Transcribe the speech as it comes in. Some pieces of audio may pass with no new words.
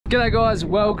G'day guys,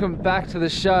 welcome back to the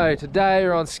show. Today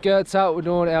we're on Skirts Up. We're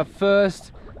doing our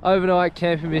first overnight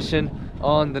camping mission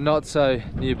on the not so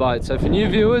new boat. So for new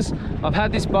viewers, I've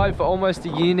had this boat for almost a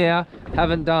year now,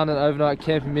 haven't done an overnight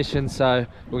camping mission, so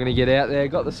we're gonna get out there.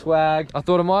 Got the swag. I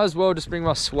thought I might as well just bring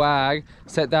my swag,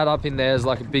 set that up in there as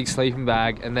like a big sleeping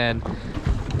bag, and then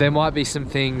there might be some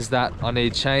things that I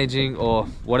need changing or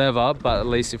whatever, but at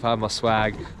least if I have my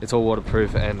swag, it's all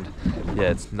waterproof and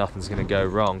yeah, nothing's gonna go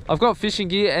wrong. I've got fishing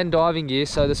gear and diving gear,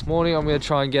 so this morning I'm gonna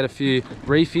try and get a few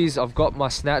reefies. I've got my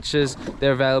snatchers.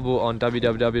 They're available on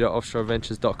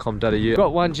www.offshoreadventures.com.au.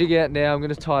 Got one jig out now. I'm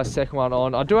gonna tie a second one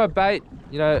on. I do have bait.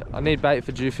 You know, I need bait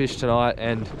for jewfish tonight,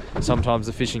 and sometimes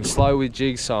the fishing's slow with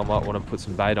jigs, so I might want to put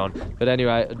some bait on. But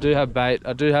anyway, I do have bait,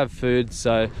 I do have food,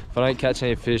 so if I don't catch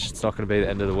any fish, it's not going to be the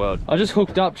end of the world. I just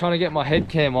hooked up trying to get my head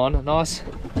cam on. A nice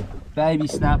baby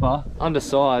snapper,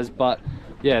 undersized, but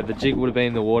yeah, the jig would have been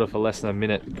in the water for less than a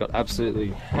minute. Got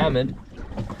absolutely hammered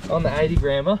on the 80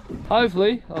 grammer.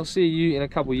 Hopefully, I'll see you in a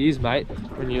couple of years, mate,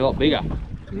 when you're a lot bigger.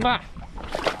 Mwah!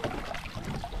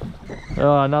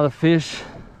 Oh, another fish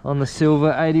on the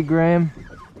silver 80 gram.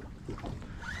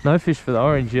 No fish for the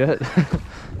orange yet.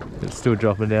 It's still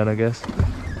dropping down, I guess.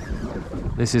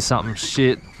 This is something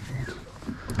shit.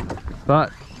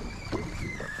 But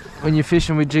when you're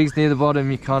fishing with jigs near the bottom,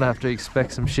 you kind of have to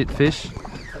expect some shit fish.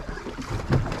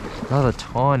 Another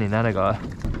tiny nanagai.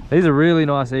 These are really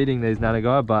nice eating, these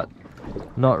nanagai, but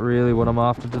not really what I'm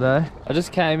after today. I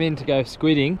just came in to go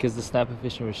squidding because the snapper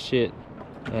fishing was shit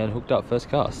and hooked up first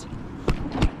cast.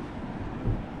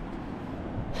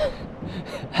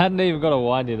 Hadn't even got a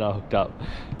wind in, I hooked up.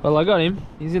 Well, I got him.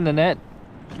 He's in the net.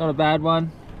 Not a bad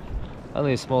one.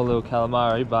 Only a small little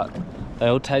calamari, but they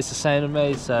all taste the same to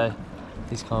me, so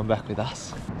he's coming back with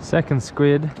us. Second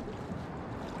squid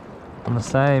on the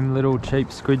same little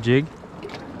cheap squid jig.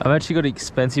 I've actually got an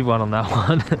expensive one on that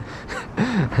one.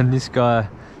 And this guy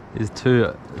is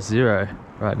 2.0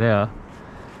 right now.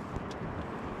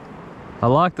 I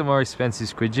like the more expensive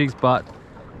squid jigs, but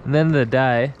at the end of the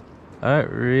day, I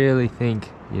don't really think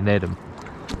you need them,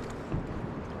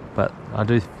 but I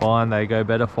do find they go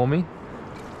better for me,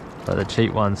 but the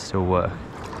cheap ones still work.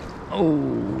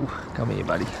 Oh, come here,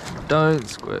 buddy. Don't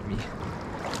squirt me.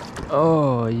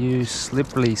 Oh, you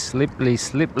slippery, slippery,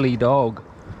 slippery dog.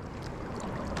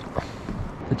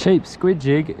 The cheap squid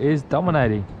jig is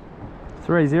dominating.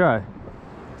 3-0.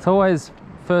 It's always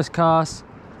first cast.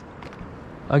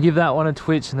 I give that one a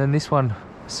twitch, and then this one,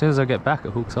 as soon as I get back,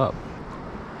 it hooks up.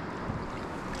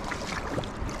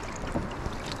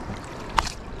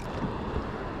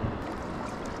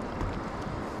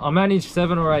 I managed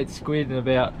 7 or 8 squid in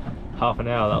about half an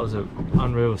hour. That was an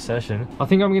unreal session. I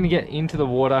think I'm gonna get into the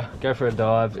water, go for a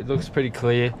dive. It looks pretty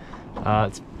clear.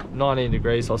 It's 19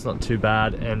 degrees, so it's not too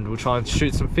bad. And we'll try and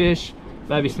shoot some fish,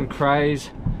 maybe some crays.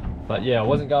 But yeah, I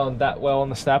wasn't going that well on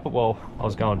the snapper. Well, I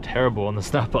was going terrible on the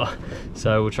snapper.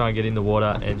 So we'll try and get in the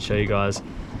water and show you guys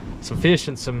some fish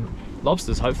and some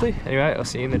lobsters, hopefully. Anyway, I'll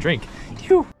see you in the drink.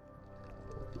 Phew.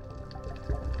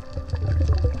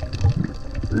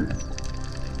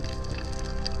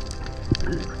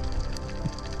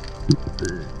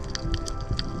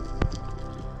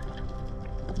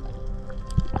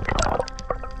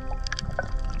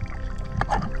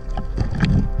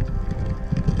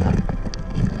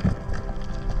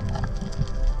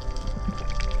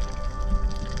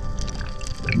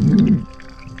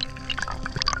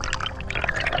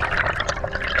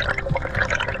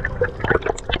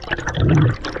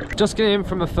 Just getting in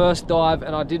from a first dive,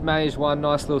 and I did manage one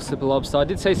nice little slipper lobster. I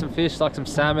did see some fish like some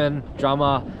salmon,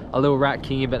 drummer, a little rat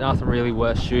kingy, but nothing really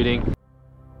worth shooting.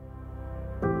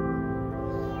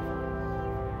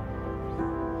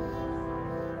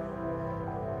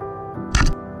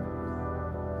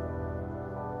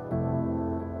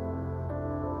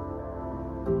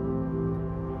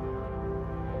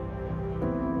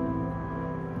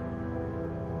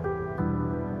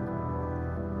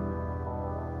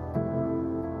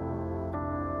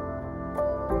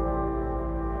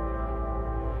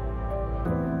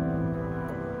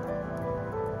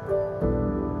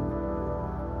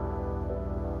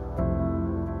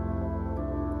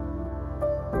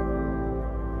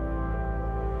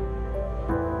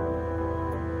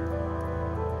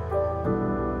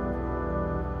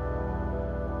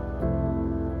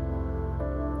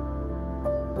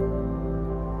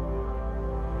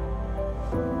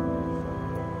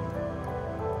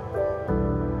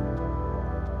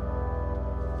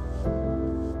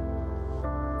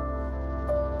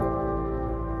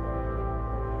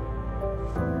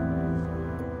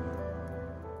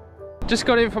 Just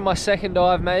got in from my second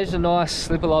dive, managed a nice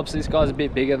slipper lobster. This guy's a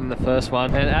bit bigger than the first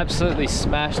one, and absolutely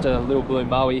smashed a little blue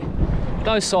mowie.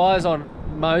 No size on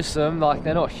most of them, like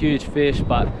they're not huge fish,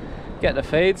 but getting a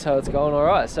feed, so it's going all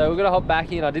right. So we're gonna hop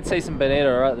back in. I did see some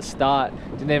bonito right at the start.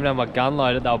 Didn't even have my gun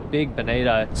loaded. They were big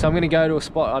bonito. So I'm gonna go to a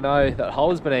spot I know that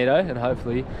holds bonito, and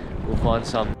hopefully we'll find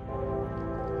some.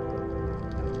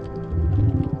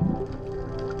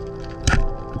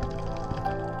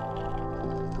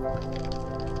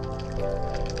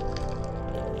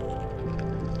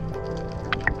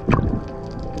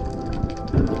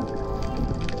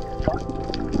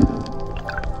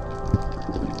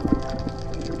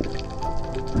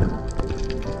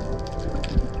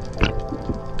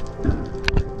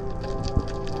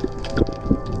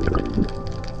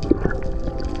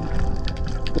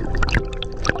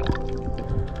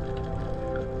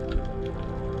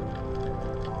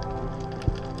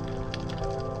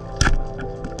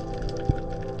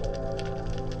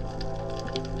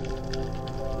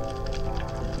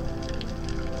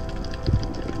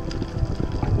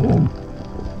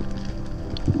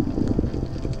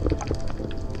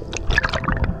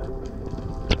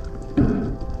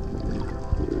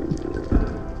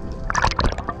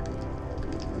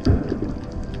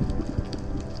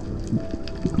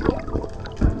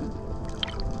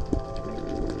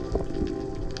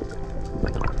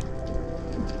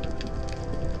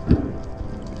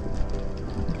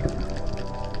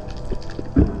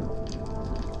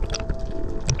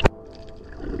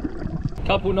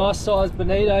 Couple nice sized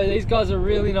bonito. These guys are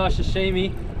really nice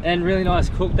sashimi and really nice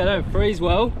cooked. They don't freeze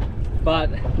well, but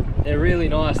they're really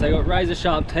nice. They got razor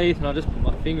sharp teeth, and I just put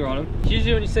my finger on them.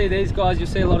 Usually when you see these guys, you'll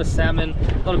see a lot of salmon,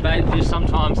 a lot of bait fish,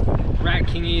 sometimes rat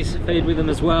kingies feed with them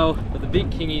as well, but the big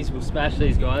kingies will smash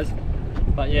these guys.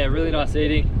 But yeah, really nice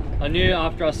eating. I knew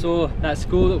after I saw that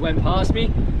school that went past me,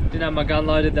 didn't have my gun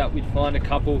loaded, that we'd find a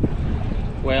couple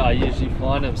where I usually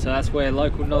find them. So that's where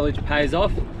local knowledge pays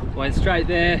off. Went straight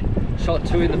there, shot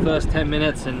 2 in the first 10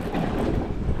 minutes, and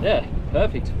yeah,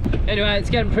 perfect. Anyway, it's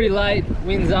getting pretty late,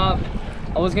 wind's up.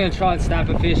 I was going to try and snap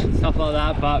a fish and stuff like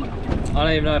that, but I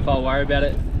don't even know if I'll worry about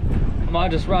it. I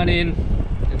might just run in.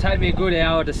 It'll take me a good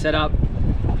hour to set up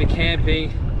for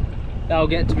camping. That'll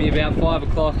get to me about 5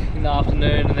 o'clock in the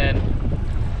afternoon, and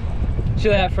then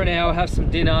chill out for an hour, have some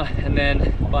dinner, and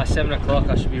then by 7 o'clock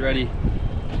I should be ready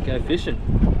to go fishing.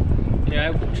 Anyway,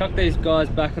 we'll chuck these guys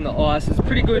back on the ice. It's a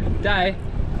pretty good day.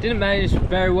 Didn't manage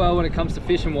very well when it comes to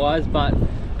fishing wise, but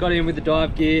got in with the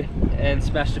dive gear and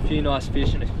smashed a few nice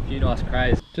fish and a few nice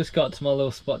crays. Just got to my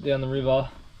little spot down the river.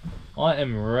 I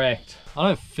am wrecked. I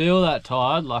don't feel that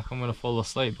tired, like I'm gonna fall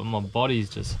asleep, but my body's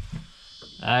just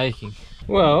aching.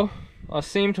 Well, I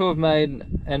seem to have made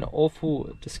an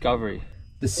awful discovery.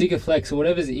 The Sigaflex or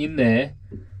whatever's in there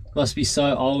must be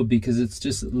so old, because it's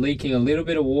just leaking a little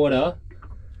bit of water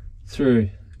through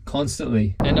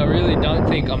constantly. And I really don't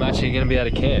think I'm actually going to be able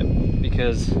to camp,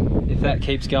 because if that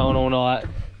keeps going all night,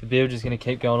 the bilge is going to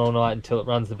keep going all night until it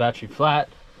runs the battery flat,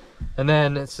 and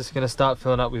then it's just going to start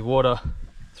filling up with water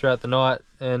throughout the night,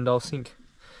 and I'll sink.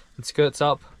 And skirts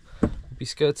up will be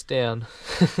skirts down.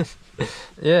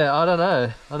 Yeah, I don't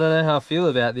know how I feel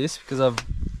about this, because I've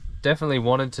definitely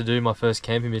wanted to do my first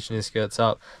camping mission in skirts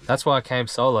up. That's why I came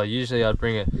solo. Usually I'd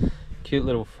bring a cute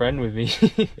little friend with me.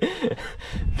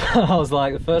 But I was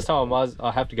like, the first time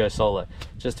I have to go solo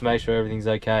just to make sure everything's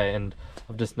okay, and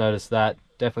I've just noticed that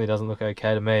definitely doesn't look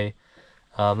okay to me.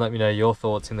 Let me know your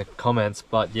thoughts in the comments,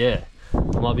 but yeah,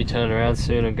 I might be turning around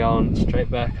soon and going straight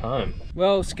back home.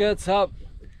 Well, skirts up,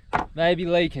 maybe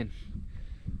leaking,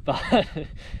 but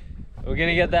we're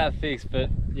gonna get that fixed. But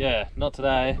yeah, not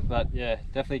today, but yeah,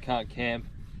 definitely can't camp.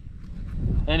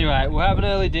 Anyway, we'll have an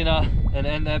early dinner and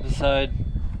end the episode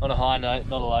on a high note,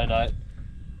 not a low note.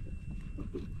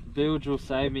 Bilge will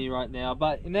save me right now,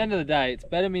 but in the end of the day, it's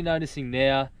better me noticing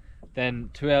now than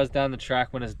 2 hours down the track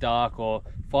when it's dark, or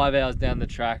 5 hours down the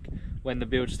track when the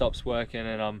bilge stops working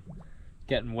and I'm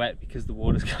getting wet because the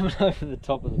water's coming over the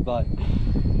top of the boat.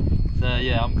 So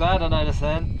yeah, I'm glad I noticed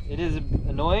then. It is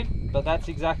annoying, but that's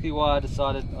exactly why I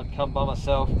decided I'd come by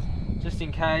myself, just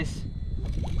in case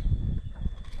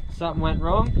something went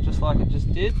wrong, just like it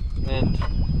just did. And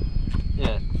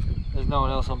yeah, there's no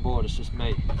one else on board, it's just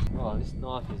me. Oh, this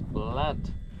knife is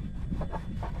blunt.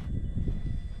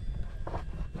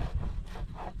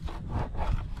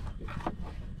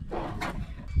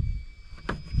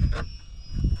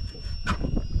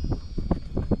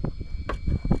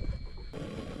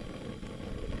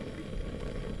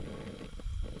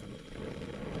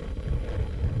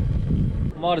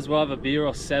 Might as well have a beer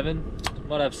or 7.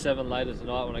 Might have 7 later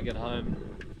tonight when I get home.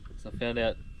 So I found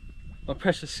out my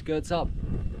precious skirts up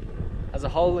has a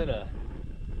hole in her.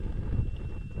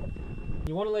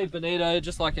 You want to leave bonito,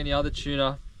 just like any other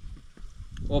tuna,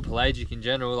 or pelagic in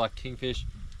general, like kingfish,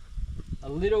 a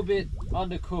little bit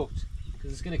undercooked,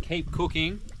 because it's going to keep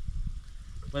cooking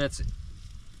when it's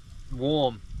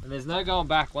warm. And there's no going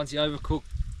back once you overcook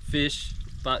fish,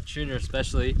 but tuna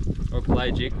especially, or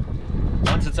pelagic.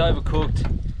 Once it's overcooked,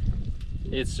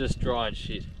 it's just dry and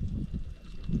shit.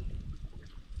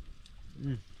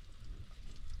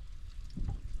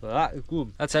 Well, that is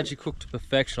good. That's actually cooked to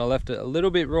perfection. I left it a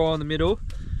little bit raw in the middle,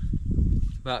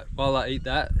 but while I eat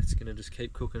that, it's gonna just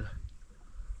keep cooking.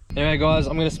 Anyway guys,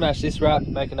 I'm gonna smash this wrap,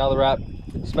 make another wrap,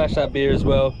 smash that beer as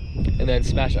well, and then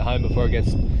smash it home before it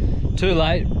gets too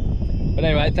late. But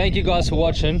anyway, thank you guys for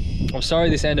watching. I'm sorry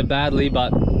this ended badly,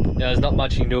 but you know, there's not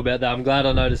much you can do about that. I'm glad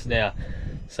I noticed now.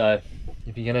 So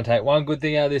if you're gonna take one good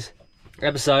thing out of this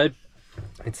episode,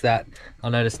 it's that I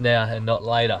noticed now and not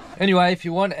later. Anyway, if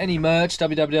you want any merch,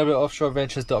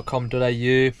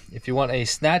 www.offshoreadventures.com.au. If you want any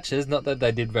snatches, not that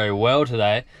they did very well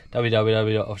today,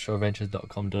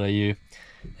 www.offshoreadventures.com.au.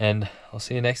 And I'll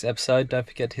see you next episode. Don't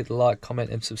forget to hit the like, comment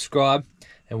and subscribe,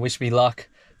 and wish me luck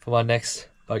for my next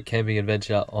boat camping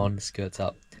adventure on Skirts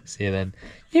Up. See you then.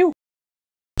 You.